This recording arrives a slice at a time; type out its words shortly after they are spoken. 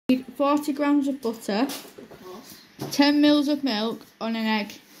40 grams of butter, 10 mils of milk on an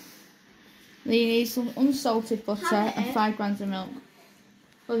egg. Then you need some unsalted butter and 5 grams of milk.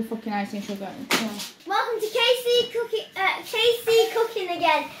 All the fucking icing sugar. Yeah. Welcome to KC Cooking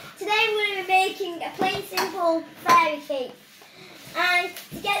again. Today we're going to be making a plain simple fairy cake. And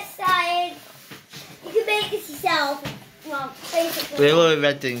to get started, you can make this yourself. Well, basically. We already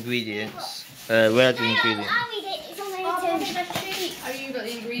read the ingredients. I'll read it. It's only Have you got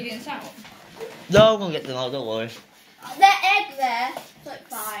the ingredients out? No, I'm gonna get them out, don't worry. the egg there. So it's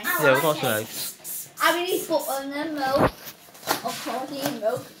fine. Yeah, we've got some eggs. I will need butter and then milk. Of course, you need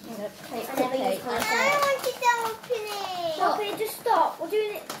milk in a cake. I want to open it. Poppy, just stop. We're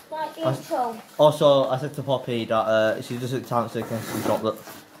doing it like the intro. Also, I said to Poppy that she doesn't chance taking some chocolate.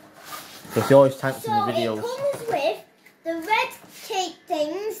 Because she always tanks in the videos. So it comes with the red cake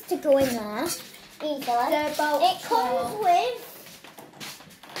things to go in there. It comes with...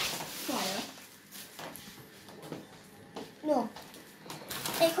 No.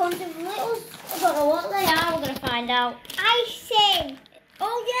 It comes with little... I don't know what they are. We're going to find out. Icing.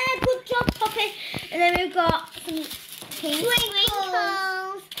 Oh yeah, good job, Poppy. And then we've got some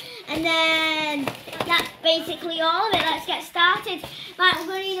twinkles. And then that's basically all of it. Let's get started. Right, we're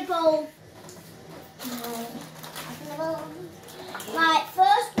going to need a bowl. Right,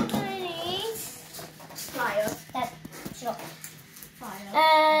 first we're going to need fire.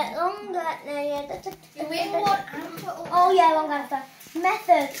 Longer. Oh yeah, long after.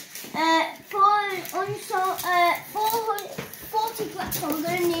 Method. For 40 grams, so we're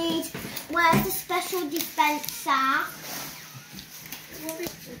going to need where's the special dispenser?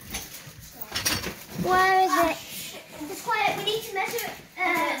 Where is it? It's quiet. We need to measure it.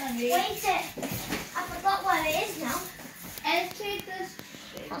 Wait it. I forgot where it is now.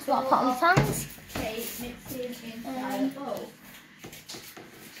 That's what I put on the tongs.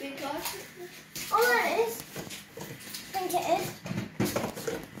 Oh, there it is. I think it is.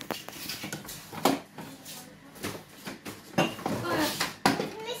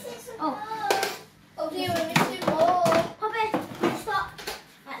 Oh dear, we're missing more. Poppy, stop.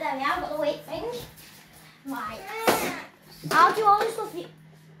 Right, there we are. I've got the weight thing. Right. I'll do all the stuff.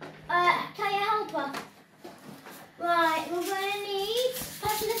 Can you help her? Right, we're going to need...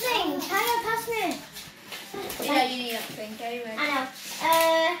 Pass me the thing. Pass me. Yeah, you need that thing anyway. I know.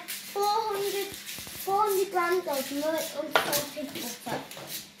 400 grams of unsalted butter.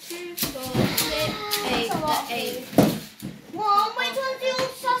 2, 4, 6, 8. Which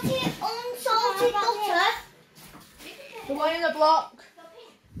one's the unsalted butter? The one in the block.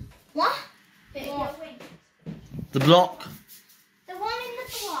 What? The block. The one in the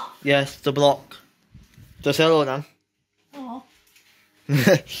block. Yes, the block. Just say hello, Nan. Oh.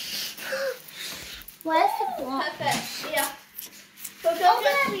 Where's the block? Perfect. Yeah. Oh,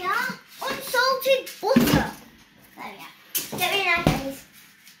 there we are. Unsalted butter. There we are. Get me an egg, please.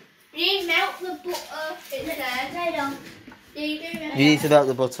 You need to melt the butter. It's there. No, don't. Yeah, you do. You need to melt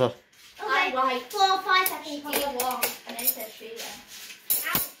the butter. Okay. Right. 4 or 5 seconds. And then it says 3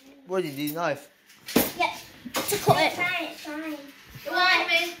 there. What did you do, knife? Yeah. To cut it. It's fine.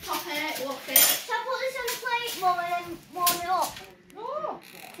 Right. Pop it. Walk it. So I put this on the plate and then warm it up. No.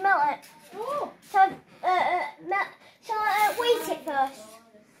 Melt it. No. So, shall I weight it first?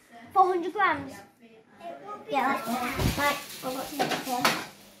 400 grams? Yeah, that's fine. Right, I've got to get it first.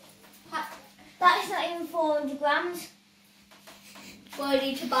 That is not even 400 grams. Well, you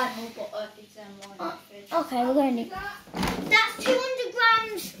need to buy more butter. Okay, we're going to need... That's 200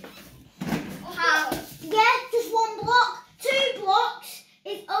 grams. How? Yeah, just 1 block. 2 blocks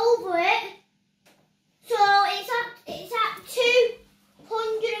is over it. So it's at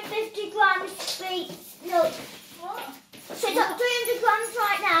 250 grams straight. No. What? So it's at 300 grams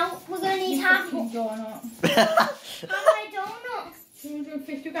right now. We're going to need half. Donut. How many donut?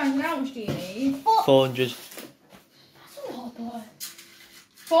 250 grams. How much do you need? 400. That's a lot, boy.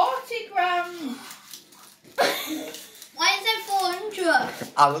 40 grams. Why is it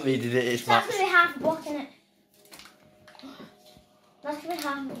 400? I haven't read it, it's That's max. going to be half a block, isn't it? That's going to be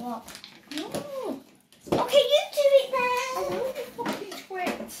half a block. No. Okay, you do it then. Oh, you fucking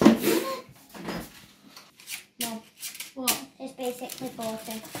twit. No. What? It's basically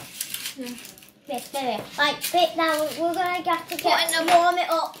 40. Yeah. Yes, there we are. Right, now we're going to have to warm it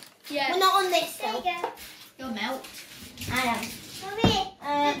up. Yeah. We're not on this though. You'll melt. I know.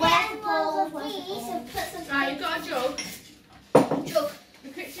 Where's the bowl? Right, you've got a jug. Jug. The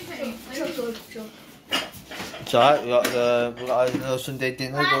kitchen thing. Jug. It's alright, we've got a Sunday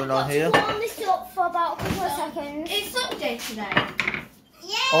dinner going on here. Let's warm this up for about a couple of seconds. It's Sunday today.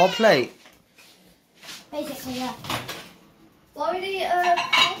 Yeah. On plate. Basically, yeah. What are we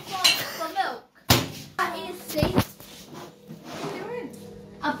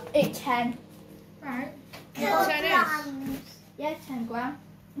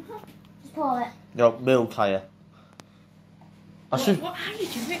No, milk higher. I should. What? How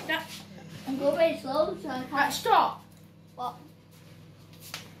did you pick that? I'm going very slow, so I Right, can't. stop. What?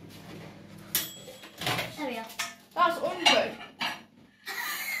 There we go. That's 100.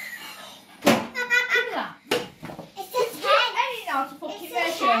 Look at that. It's a 10. Any now to fucking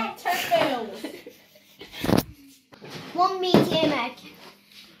It's a measure 10 mils. 1 medium egg.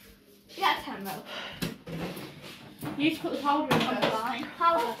 Yeah, 10 mils. You need to put the powder in first.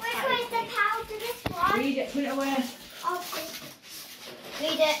 Powder. Which way is the powder? This one? Read it, put it away. Okay.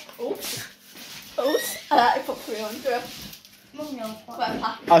 Read it. Oops. Oops. I like to put 300. Mum knows But what. I'm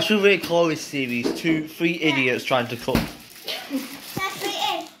happy. I should really call this series three idiots trying to cook. That's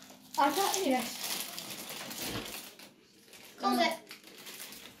it. I got it. Close it.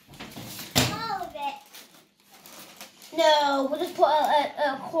 Close it. No, we'll just put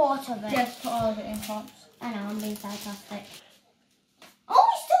a quarter of it. Just put all of it in pots. I know, I'm being sarcastic. Oh,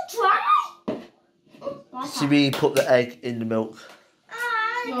 it's still dry! Like So we put the egg in the milk.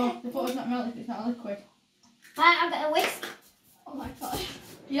 No, the butter's not melted, it's not a liquid. Right, I've got a whisk. Oh my god.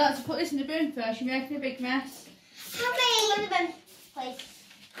 You like to put this in the bin first, you're making a big mess. How many in the bin, please?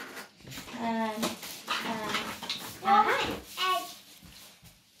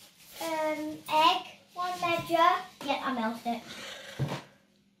 Egg. 1 measure. Yeah, I melted it.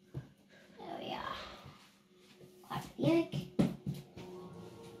 There we are. Crack the egg.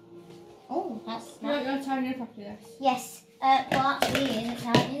 Oh, that's You're nice. tying it up after this. Yes. Well, actually, it's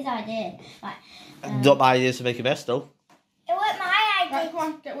his idea. Right. Not my idea to make a mess though. It wasn't my Right, idea. come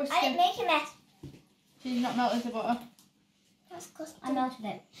on, get I whiskey. didn't make a mess. So you've not melted the butter. That's because I melted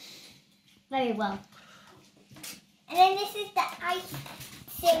it very well. And then this is the icing.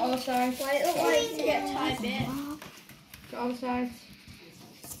 Get all the sides. Why it look like to get a tiny bit. Get all the sides.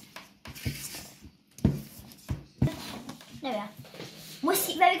 There we are. Whisk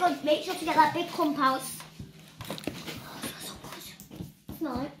it very good. Make sure to get that big clump out. So good.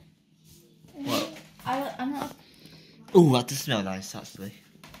 Smell it. What? I'm not. Oh, that does smell nice actually.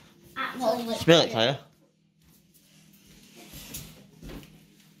 Absolutely. Smell it, Kaya.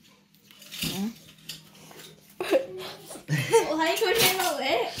 Well, how are you going to about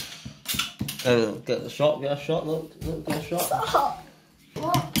it? Get a shot, look, get a shot.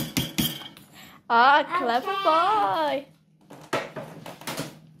 What? Ah, clever boy.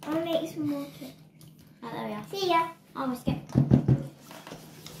 I'll make some water. Oh, there we are. See ya. I'll whisk it.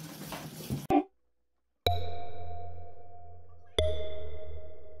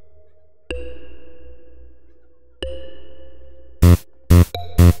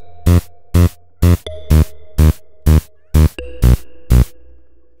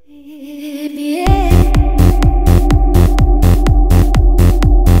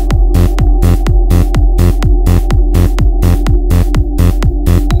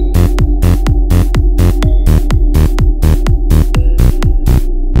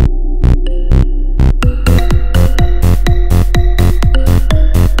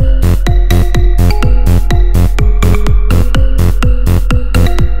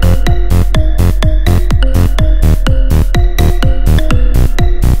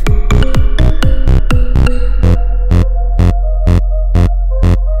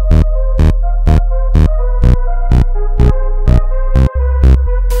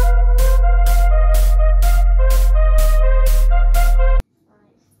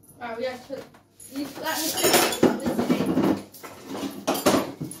 Right, we have to put. You put that in the fridge.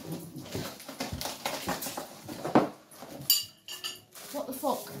 What the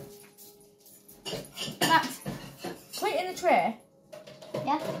fuck? Max, put it in the tray.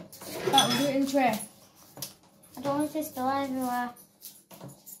 Yeah? Max, do it in the tray. I don't want it to spill everywhere.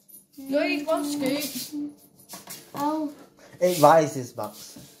 You only need 1 scoop. Oh, It rises,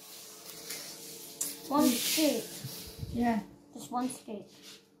 Max. 1 scoop. Yeah. Just 1 scoop.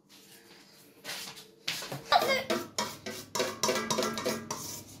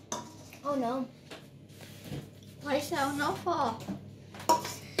 Oh no. Why is that not for?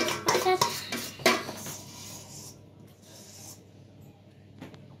 That's it.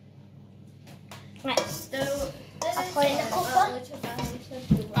 Right. So, I'll put it in the cooker.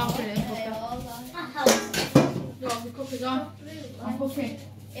 I'll put it in the cooker. That helps. Go on, the cooker's on. I'm cooking.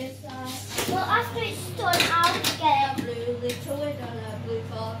 Well, after it's done, I'll get it. Blue little and a blue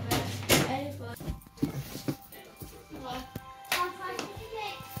carpet.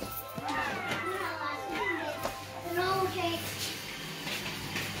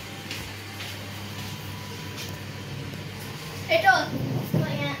 It does. Not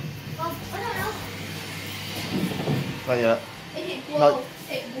yet. Well, I don't know. Not yet. It No. blows.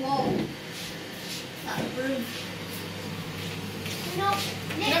 It blows. That's broom. No.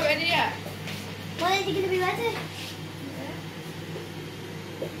 You're not ready yet? When is he going to be ready?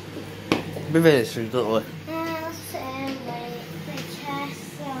 Be ready soon, don't we? Let's sit in, wait. The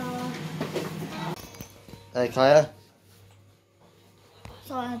chest, Hey, Kaya.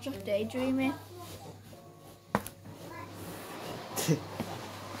 Sorry, I'm just daydreaming.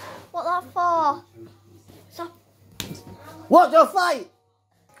 What that for? Stop. What the fight?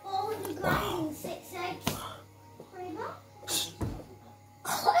 400 grams and 6 eggs.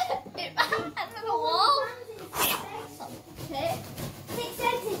 It happened on the wall. 6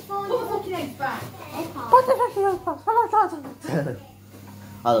 eggs is 400 fucking eggs back.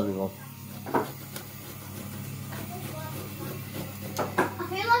 I love you, Mum. I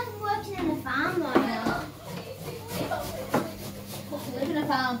feel like I'm working in a farm right now. Fucking live in a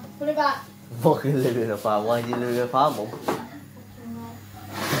farm. Put it back. Fucking live in a farm. Why do you live in a farm, Mum?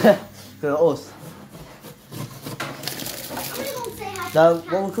 For us. I'm going to go say hi to Now, the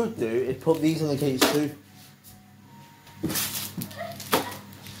cat. what we could do is put these in the cage too.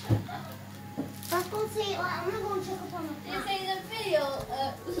 Let's go see it. I'm going to go and check up on the Do you cat. see the video?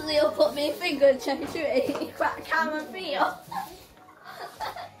 Leo put me finger and check it through it. He cracked camera video.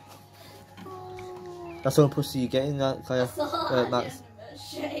 That's all the pussy you getting, that, Kaya. Max.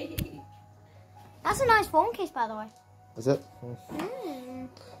 That's a nice phone case, by the way. Is it?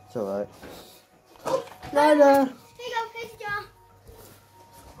 It's alright. Here No. you go, here's the jar.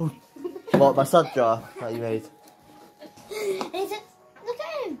 What, my sad jar that you made? Is it? Look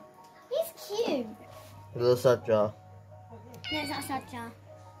at him. He's cute. A little sad jar. No, it's not a sad jar.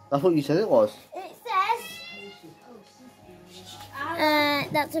 That's what you said it was. It says.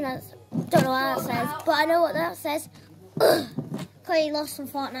 That's another. Don't know what that says, but I know what that says. Because he lost from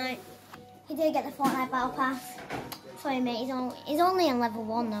Fortnite. He did get the Fortnite Battle Pass. Sorry, mate. He's only on level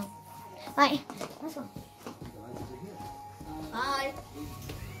 1 though. Right, let's go. Hi.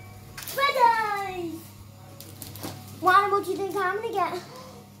 Freddy's! What animal do you think I'm gonna get?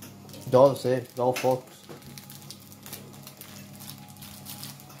 They're all the same. They're all fox.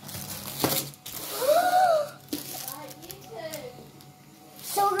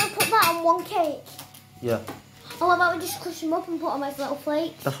 So we're gonna put that on one cake. Yeah. Or what about we just crush them up and put them as little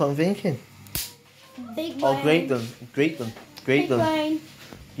flakes? That's what I'm thinking. Big brain. Or grate them. Grate them. Grate Big them. brain.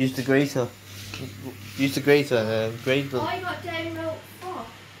 Use the grater. Use the grater and grate them. Oh, you got dairy milk. Oh.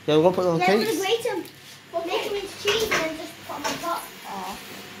 Yeah, we're going to put them on Yeah, we're cakes. gonna grate them. Make them into cheese and then just put them on top.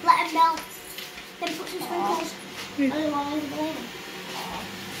 Let them melt. Then put some sprinkles. And then one over the later.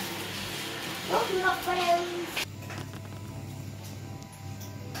 Look, we've got friends.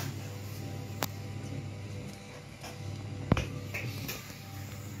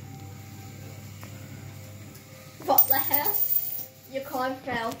 What the hell? Your card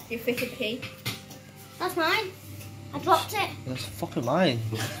fell. You fit a key. That's mine. I dropped it. That's fucking mine.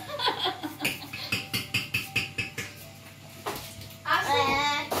 You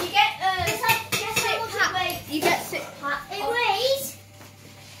get Guess how much it weighs? You get 6 It weighs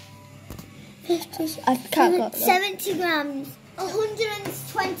 50. I can't got 70 grams.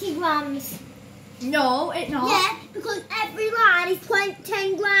 120 grams. No, it's not. Yeah, because every line is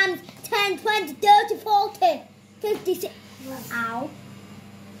 10 grams. 10, 20, 30, 40, 56. Ow.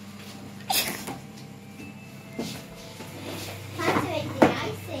 Time to make the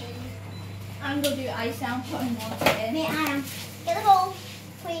icing. I'm going to do ice down, putting water in. Me, I am. Get the bowl,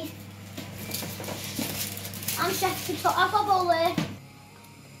 please. I'm chef to put up a bowl there.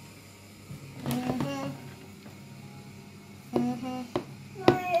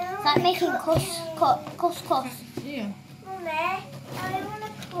 It's like making couscous. Yeah. Mummy, I want a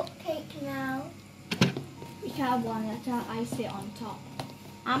cupcake now. You can have one, let's ice it on top.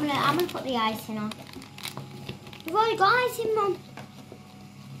 I'm gonna put the icing on. We've already got icing, Mum.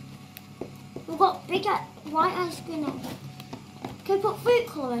 We've got big white ice cream on. Can we put fruit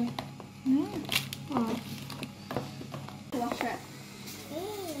colour in? Oh. Wash it.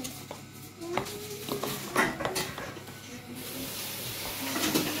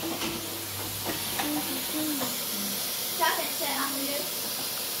 That makes it after you.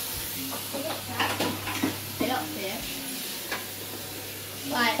 Get up here.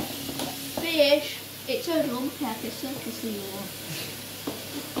 Right. Fish. It's a lumpy, like a circus wheel.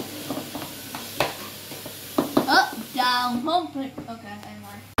 Up, down, hump it. Okay,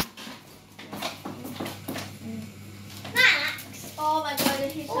 anyway. Max! Oh my god,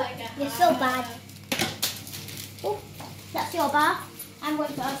 this is like a You're so bad. Oh, that's your bath. I'm going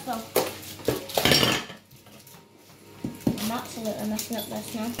first though. I'm absolutely messing up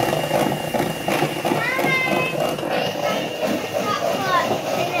this now.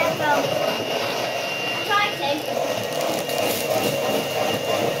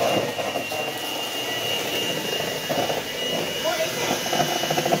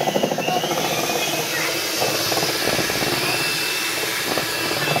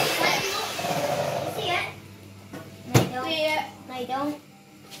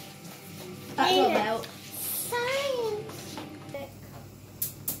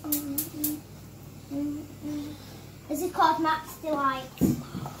 called Max Delight.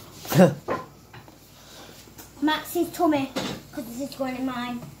 Max's tummy, because this is going in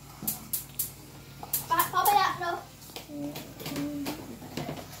mine. Right, Bobby, that's enough.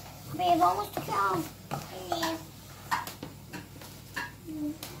 We've almost took it off.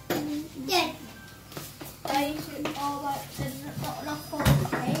 Yeah. There you should all like, there's not enough for the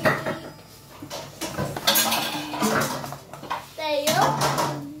cake. There you go.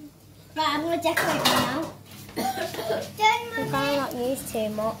 Right, I'm going to decorate it now. I'm trying not use too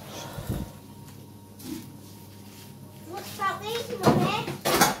much. What about these, Mummy?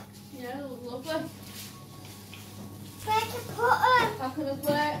 Yeah, lovely. Where to put them? Back of the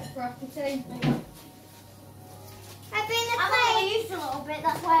plate, property. I've been the plate. I've used a little bit,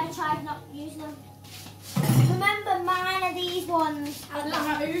 that's why I tried not using them. Remember, mine are these ones. I don't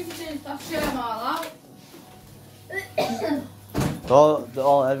know who to do, that's them all out.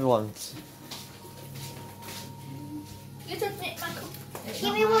 All everyone's. You took my cup.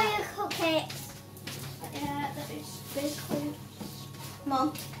 Give me one of your cupcakes. Yeah, that is big cold.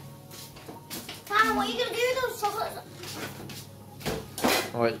 Mum. Mom, what are you going to do with those chocolates?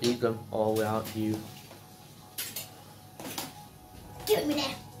 Alright, eat them all without you. Give it me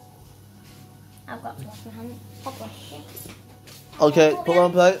there. I've got to wash my hands. God bless you. Okay, put them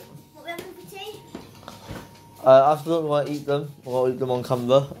on plate. What we having for tea? After lunch, we want to eat them. We want to eat them on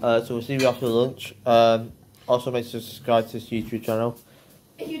camera. So we'll see you after lunch. Also, make sure to subscribe to this YouTube channel.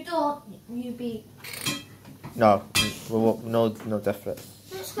 If you don't, you be... No, no death threats.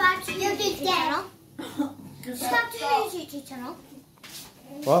 Subscribe to your YouTube channel. Subscribe to whose YouTube channel?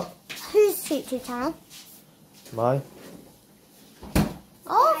 What? Whose YouTube channel? Mine.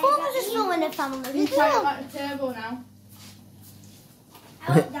 Oh, I thought it was just no in the family. You try it like the table now.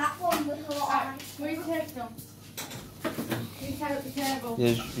 I like that one with a lot Right, of ice. where you take them? You tie up the table.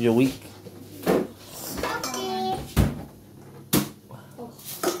 You're weak. Okay.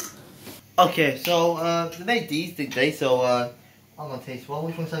 Okay, so they made these, didn't they? So I'm gonna taste one.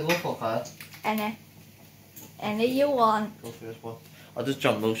 Which one should I go for, Kyle? Any you want. Go for this one. I just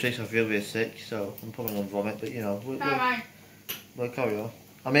jumped milkshakes. I feel really sick, so I'm probably gonna vomit. But you know, Alright. we'll carry on.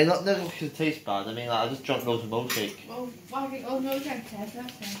 I mean, not because it tastes bad. I mean, like, I just drank loads of milkshake. Well, why don't you go no take test?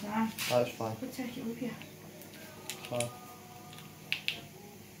 That's fine. That's fine. We'll take it with you. Fine.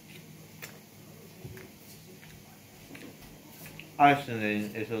 Icing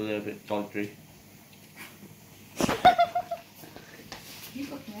is a little bit dodgy. You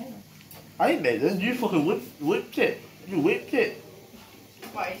fucking made them. I ain't made it. You fucking whipped it. You whipped it.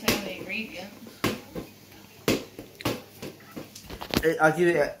 What are you saying the ingredients? I give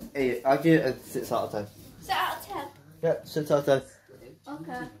it a 8. I give it a 6 out of 10. 6 out of 10. Yeah, 6 out of 10.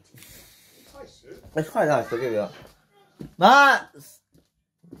 Okay. It's quite nice. I'll give you that. Matt. It's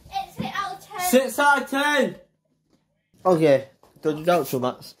 6 out of 10. 6 out of 10. Okay, don't do that, so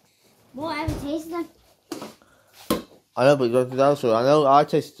Max. What, I haven't tasted them. I know, but you don't do that, so I know I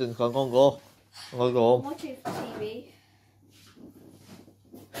tasted it, so I'm gonna go. I'm gonna go home. Watching for TV.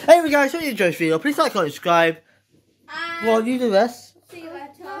 Anyway, guys, if you enjoyed this video, please like, comment, subscribe. Well, you do this. See you later.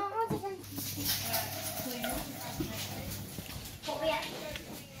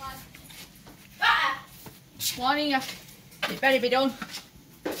 Warning you. It better be done.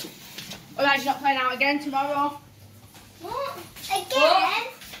 Otherwise you're not playing out again tomorrow. What? Again?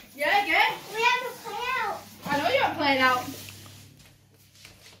 What? Yeah, again. We haven't played out. I know you aren't playing out.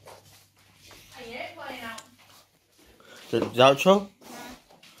 I ain't playing out. The outro?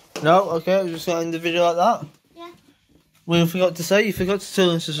 No, okay, we're just gonna end the video like that. Yeah. Well, you forgot to say, you forgot to tell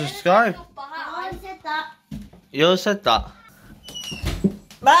us to subscribe. I already said that. You already said that.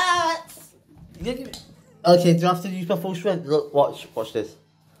 Matt! Okay, do you have to use my full strength? Look, watch this.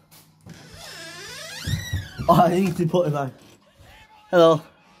 Oh, I need to put him on. Hello.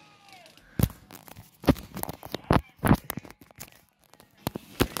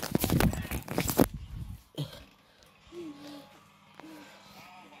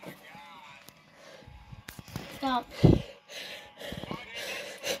 Stop.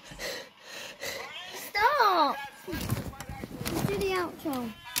 Stop. Let's do the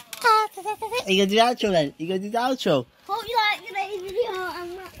outro. You gonna do the outro then? You gonna do the outro? Hope you like today's video and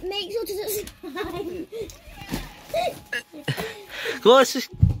make sure to subscribe. Go on,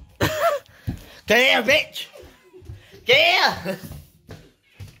 get here, bitch! Get here!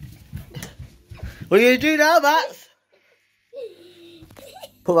 What are you gonna do now, Max?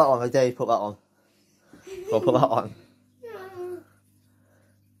 Put that on, I dare you put that on. Go on, put that on.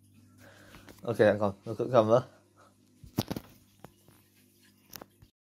 Okay, hang on. Look at the camera.